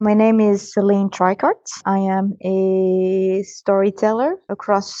My name is Celine Tricart. I am a storyteller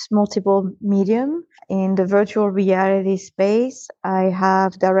across multiple medium. In the virtual reality space, I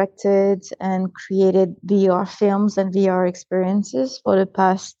have directed and created VR films and VR experiences for the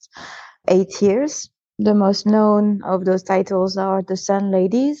past 8 years. The most known of those titles are The Sun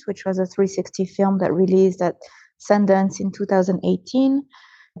Ladies, which was a 360 film that released at Sundance in 2018.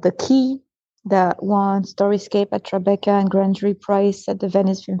 The Key, that won Storyscape at Tribeca and Grand Jury Prize at the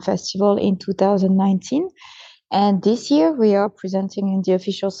Venice Film Festival in 2019. And this year we are presenting in the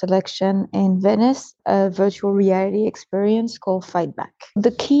official selection in Venice a virtual reality experience called Fight Back. The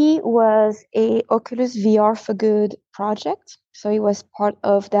Key was a Oculus VR for Good project. So it was part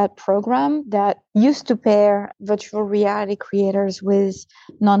of that program that used to pair virtual reality creators with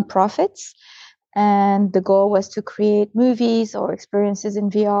nonprofits. And the goal was to create movies or experiences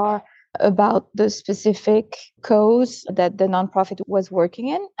in VR about the specific cause that the nonprofit was working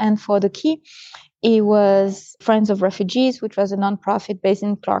in. And for The Key, it was Friends of Refugees, which was a nonprofit based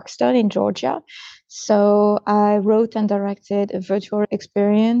in Clarkston in Georgia. So I wrote and directed a virtual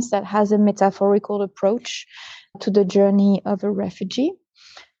experience that has a metaphorical approach to the journey of a refugee.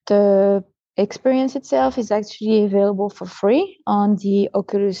 The experience itself is actually available for free on the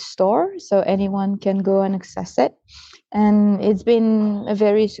Oculus store, so anyone can go and access it. And it's been a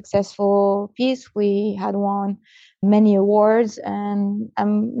very successful piece. We had won many awards, and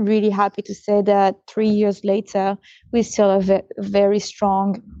I'm really happy to say that 3 years later, we still have a very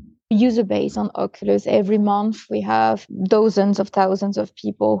strong user base on Oculus. Every month, we have dozens of thousands of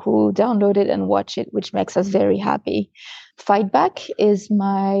people who download it and watch it, which makes us very happy. Fight Back is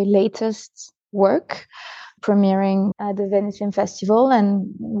my latest work, premiering at the Venice Film Festival and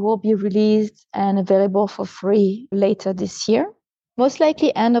will be released and available for free later this year. Most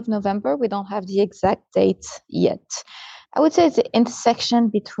likely end of November. We don't have the exact date yet. I would say it's the intersection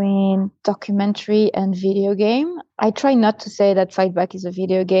between documentary and video game. I try not to say that Fight Back is a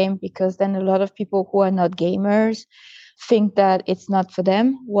video game because then a lot of people who are not gamers think that it's not for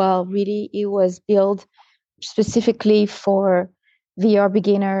them. Well, really, it was built specifically for VR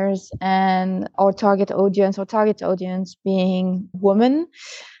beginners and our target audience being women,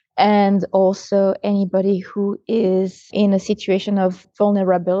 and also anybody who is in a situation of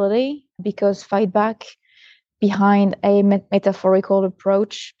vulnerability, because Fight Back, behind a metaphorical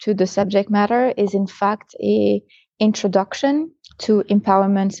approach to the subject matter, is in fact a introduction to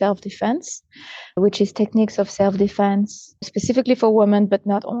empowerment self-defense, which is techniques of self-defense specifically for women, but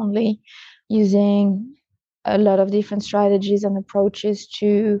not only, using a lot of different strategies and approaches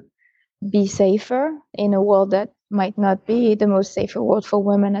to be safer in a world that might not be the most safer world for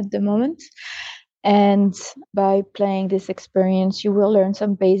women at the moment. And by playing this experience, you will learn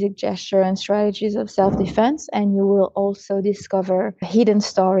some basic gesture and strategies of self-defense, and you will also discover hidden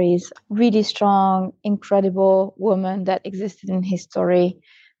stories, really strong, incredible women that existed in history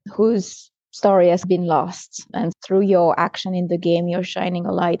whose story has been lost. And through your action in the game, you're shining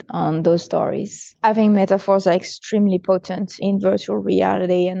a light on those stories. I think metaphors are extremely potent in virtual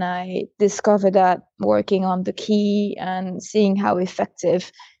reality, and I discovered that working on The Key and seeing how effective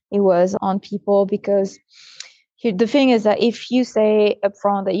it was on people, because the thing is that if you say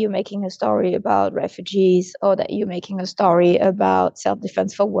upfront that you're making a story about refugees or that you're making a story about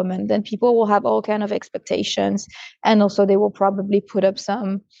self-defense for women, then people will have all kinds of expectations, and also they will probably put up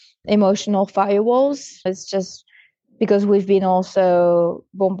some emotional firewalls. It's just because we've been also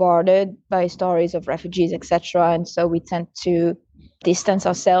bombarded by stories of refugees, etc., and so we tend to distance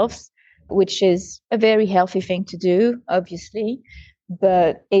ourselves, which is a very healthy thing to do, obviously,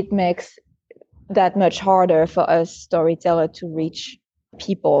 but it makes that much harder for us storyteller to reach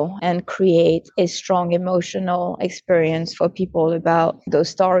people and create a strong emotional experience for people about those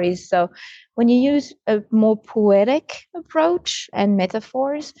stories. So when you use a more poetic approach and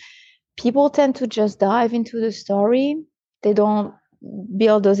metaphors, people tend to just dive into the story. They don't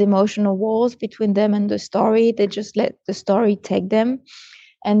build those emotional walls between them and the story. They just let the story take them.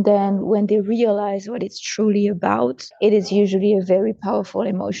 And then when they realize what it's truly about, it is usually a very powerful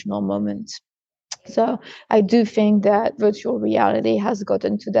emotional moment. So I do think that virtual reality has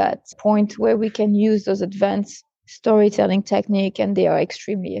gotten to that point where we can use those advanced storytelling technique, and they are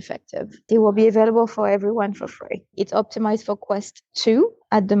extremely effective. They will be available for everyone for free. It's optimized for Quest 2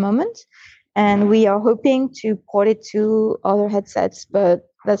 at the moment, and we are hoping to port it to other headsets, but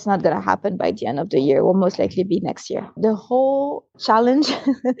that's not going to happen by the end of the year. It will most likely be next year. The whole challenge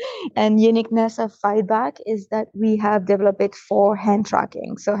and uniqueness of Fight Back is that we have developed it for hand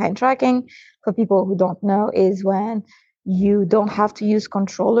tracking. So hand tracking, for people who don't know, is when you don't have to use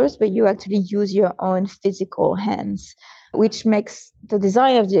controllers, but you actually use your own physical hands. which makes the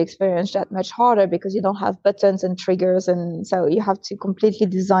design of the experience that much harder because you don't have buttons and triggers. And so you have to completely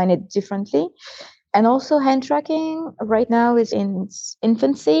design it differently. And also, hand tracking right now is in its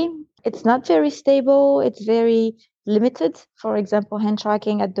infancy. It's not very stable. It's very limited. For example, hand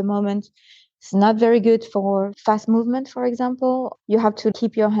tracking at the moment is not very good for fast movement, for example. You have to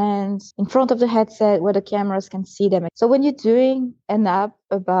keep your hands in front of the headset where the cameras can see them. So when you're doing an app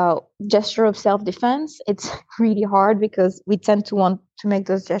about gesture of self-defense, it's really hard because we tend to want to make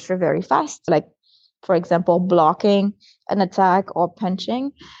those gestures very fast, like, for example, blocking an attack or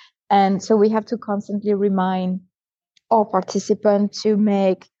punching. And so we have to constantly remind our participant to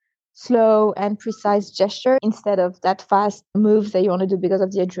make slow and precise gesture instead of that fast move that you want to do because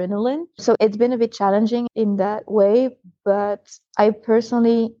of the adrenaline. So it's been a bit challenging in that way, but I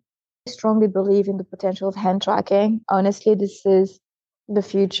personally strongly believe in the potential of hand tracking. Honestly, this is the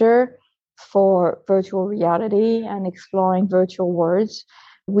future for virtual reality and exploring virtual worlds.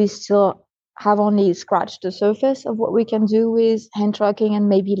 We still have only scratched the surface of what we can do with hand tracking, and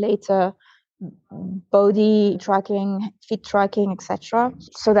maybe later body tracking, feet tracking, etc.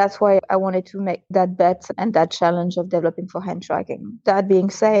 So that's why I wanted to make that bet and that challenge of developing for hand tracking. That being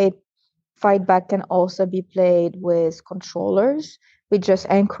said, Fightback can also be played with controllers. We just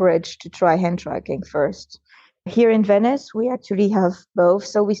encourage to try hand tracking first. Here in Venice, we actually have both.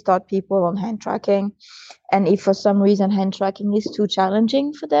 So we start people on hand tracking. And if for some reason hand tracking is too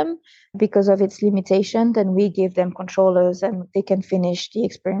challenging for them because of its limitation, then we give them controllers and they can finish the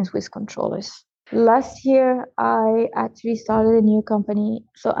experience with controllers. Last year, I actually started a new company.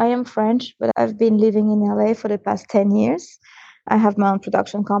 So I am French, but I've been living in LA for the past 10 years. I have my own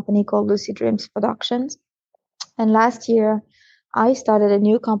production company called Lucid Dreams Productions. And last year, I started a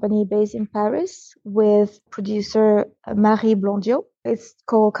new company based in Paris with producer Marie Blondiot. It's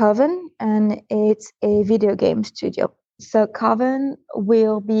called Coven, and it's a video game studio. So Coven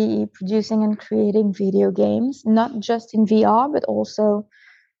will be producing and creating video games, not just in VR, but also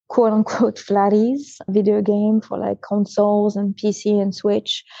quote unquote flatties video game for like consoles and PC and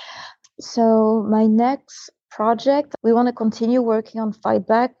Switch. So my next project, we want to continue working on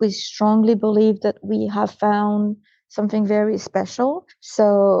Fightback. We strongly believe that we have found something very special.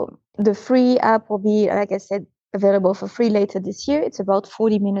 So the free app will be, like I said, available for free later this year. It's about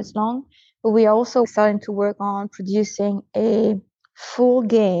 40 minutes long. But we are also starting to work on producing a full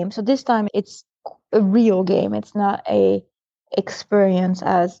game. So this time it's a real game. It's not a experience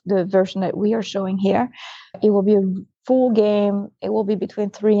as the version that we are showing here. It will be a full game. It will be between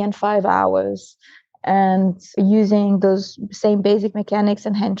 3 and 5 hours, and using those same basic mechanics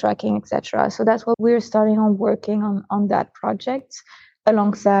and hand tracking, etc. So that's what we're starting on working on that project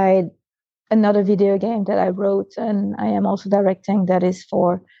alongside another video game that I wrote and I am also directing that is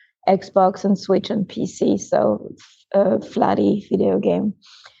for Xbox and Switch and PC. So a flatty video game.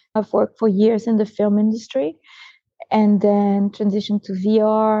 I've worked for years in the film industry and then transitioned to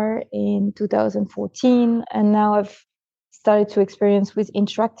VR in 2014. And now I've started to experience with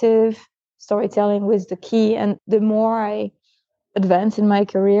interactive storytelling with the key. And the more I advance in my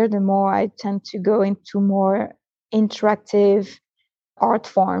career, the more I tend to go into more interactive art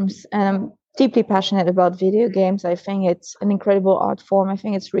forms. And I'm deeply passionate about video games. I think it's an incredible art form. I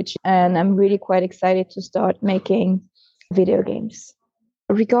think it's rich. And I'm really quite excited to start making video games.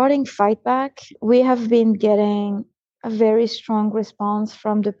 Regarding Fightback, we have been getting a very strong response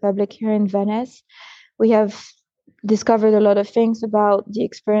from the public here in Venice. We have discovered a lot of things about the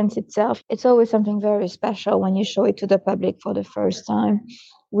experience itself. It's always something very special when you show it to the public for the first time.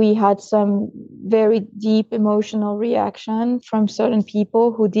 We had some very deep emotional reaction from certain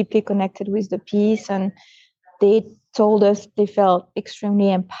people who deeply connected with the piece, and they told us they felt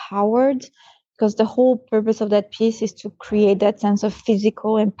extremely empowered because the whole purpose of that piece is to create that sense of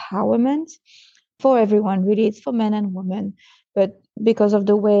physical empowerment for everyone. Really, it's for men and women, but because of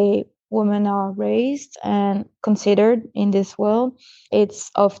the way women are raised and considered in this world,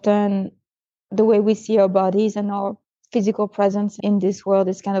 it's often the way we see our bodies and our physical presence in this world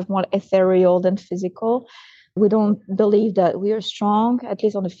is kind of more ethereal than physical. We don't believe that we are strong, at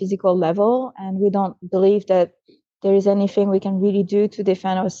least on a physical level, and we don't believe that there is anything we can really do to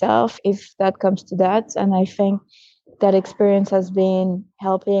defend ourselves if that comes to that. And I think that experience has been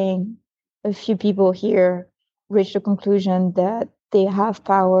helping a few people here reach the conclusion that they have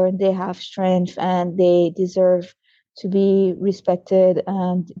power, they have strength, and they deserve to be respected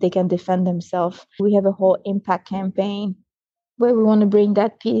and they can defend themselves. We have a whole impact campaign where we want to bring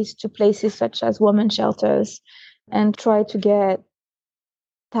that piece to places such as women's shelters and try to get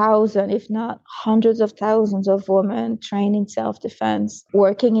thousands, if not hundreds of thousands of women trained in self-defense,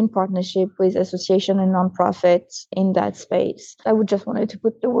 working in partnership with association and nonprofits in that space. I would just wanted to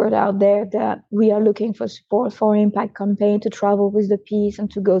put the word out there that we are looking for support for Impact Campaign to travel with the piece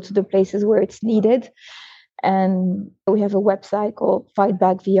and to go to the places where it's needed. And we have a website called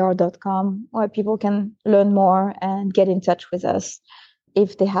fightbackvr.com where people can learn more and get in touch with us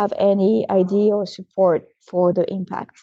if they have any idea or support for the impact.